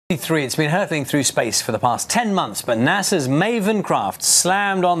It's been hurtling through space for the past 10 months, but NASA's Maven craft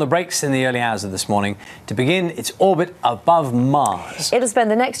slammed on the brakes in the early hours of this morning to begin its orbit above Mars. It'll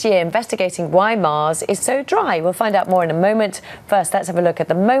spend the next year investigating why Mars is so dry. We'll find out more in a moment. First, let's have a look at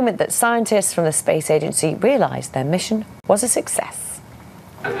the moment that scientists from the space agency realised their mission was a success.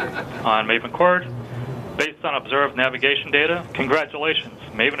 On Maven Cord, based on observed navigation data, congratulations,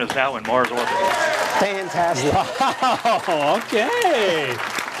 Maven is now in Mars orbit. Fantastic. Wow, okay.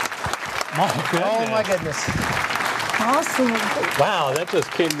 My goodness. Oh my goodness. Awesome. Wow, that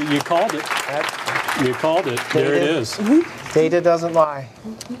just came, you called it. You called it. There it is. Data doesn't lie.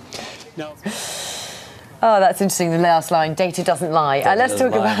 No. Oh, that's interesting, the last line, data doesn't lie. Let's talk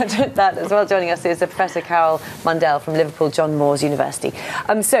about that as well. Joining us is Professor Carol Mundell from Liverpool John Moores University.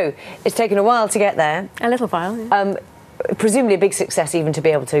 So, it's taken a while to get there. A little while, yeah. Presumably a big success even to be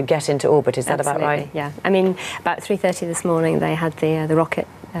able to get into orbit, is that Absolutely, about right? Yeah. I mean, about 3:30 this morning they had the rocket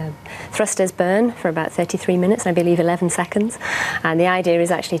thrusters burn for about 33 minutes, I believe 11 seconds. And the idea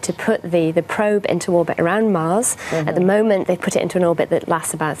is actually to put the probe into orbit around Mars. At the moment, they put it into an orbit that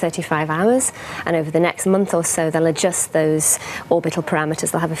lasts about 35 hours. And over the next month or so, they'll adjust those orbital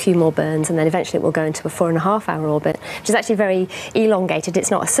parameters. They'll have a few more burns, and then eventually it will go into a 4.5-hour orbit, which is actually very elongated.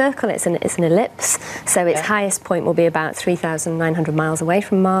 It's not a circle, it's an ellipse. So its highest point will be about 3,900 miles away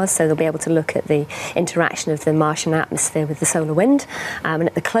from Mars. So they'll be able to look at the interaction of the Martian atmosphere with the solar wind. And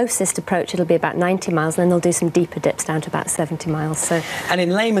at the closest approach, it'll be about 90 miles, and then they'll do some deeper dips down to about 70 miles. So, and in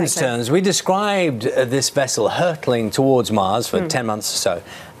layman's terms, we described this vessel hurtling towards Mars for 10 months or so.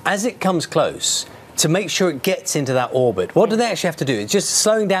 As it comes close, to make sure it gets into that orbit, what do they actually have to do? It's just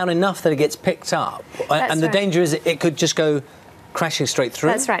slowing down enough that it gets picked up. And the danger is it could just go crashing straight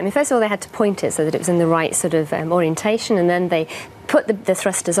through? That's right. I mean, first of all, they had to point it so that it was in the right sort of orientation, and then they put the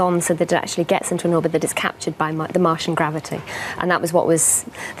thrusters on so that it actually gets into an orbit that is captured by the Martian gravity. And that was what was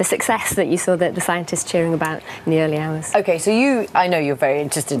the success that you saw the scientists cheering about in the early hours. OK, so I know you're very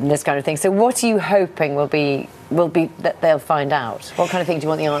interested in this kind of thing. So what are you hoping will be that they'll find out? What kind of thing do you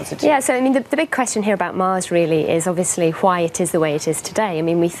want the answer to? Yeah, so I mean, the big question here about Mars really is obviously why it is the way it is today. I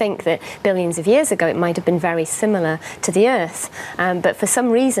mean, we think that billions of years ago it might have been very similar to the Earth, but for some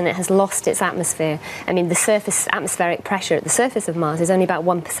reason it has lost its atmosphere. I mean, the surface atmospheric pressure at the surface of Mars is only about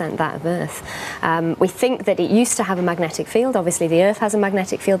 1% that of Earth. We think that it used to have a magnetic field. Obviously, the Earth has a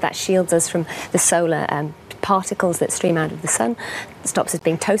magnetic field that shields us from the solar particles that stream out of the sun. It stops us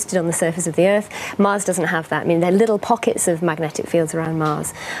being toasted on the surface of the Earth. Mars doesn't have that. I mean, there are little pockets of magnetic fields around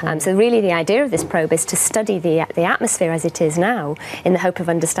Mars. So really the idea of this probe is to study the atmosphere as it is now in the hope of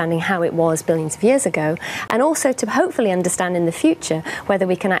understanding how it was billions of years ago, and also to hopefully understand in the future whether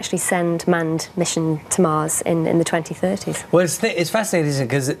we can actually send manned mission to Mars in the 2030s. Well, it's fascinating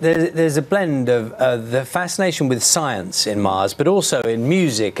because there's a blend of the fascination with science in Mars, but also in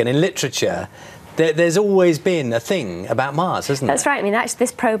music and in literature. There's always been a thing about Mars, hasn't there? That's right. I mean, actually,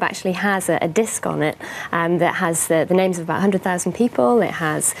 this probe actually has a disc on it that has the names of about 100,000 people. It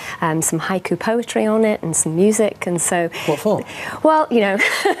has some haiku poetry on it and some music. And so, what for? Well, you know,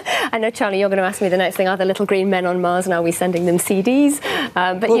 I know, Charlie, you're going to ask me the next thing: are there little green men on Mars, and are we sending them CDs?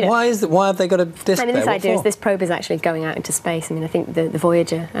 But well, you know, why have they got a disc? I mean, this idea is this probe is actually going out into space. I mean, I think the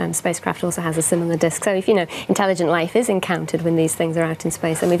Voyager spacecraft also has a similar disc. So if intelligent life is encountered when these things are out in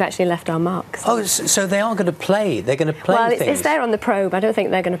space, then we've actually left our mark. So. Oh, so they are going to play. They're going to play well, things. It's there on the probe. I don't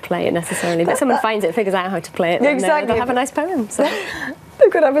think they're going to play it necessarily. But someone finds it, figures out how to play it, then they'll have a nice poem. So. They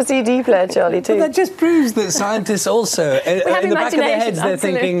could have a CD player, Charlie, too. Well, that just proves that scientists also, in the back of their heads, they're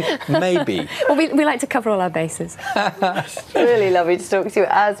thinking, maybe. Well, we like to cover all our bases. Really lovely to talk to you,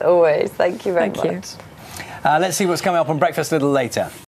 as always. Thank you very much. Thank you. Let's see what's coming up on Breakfast a little later.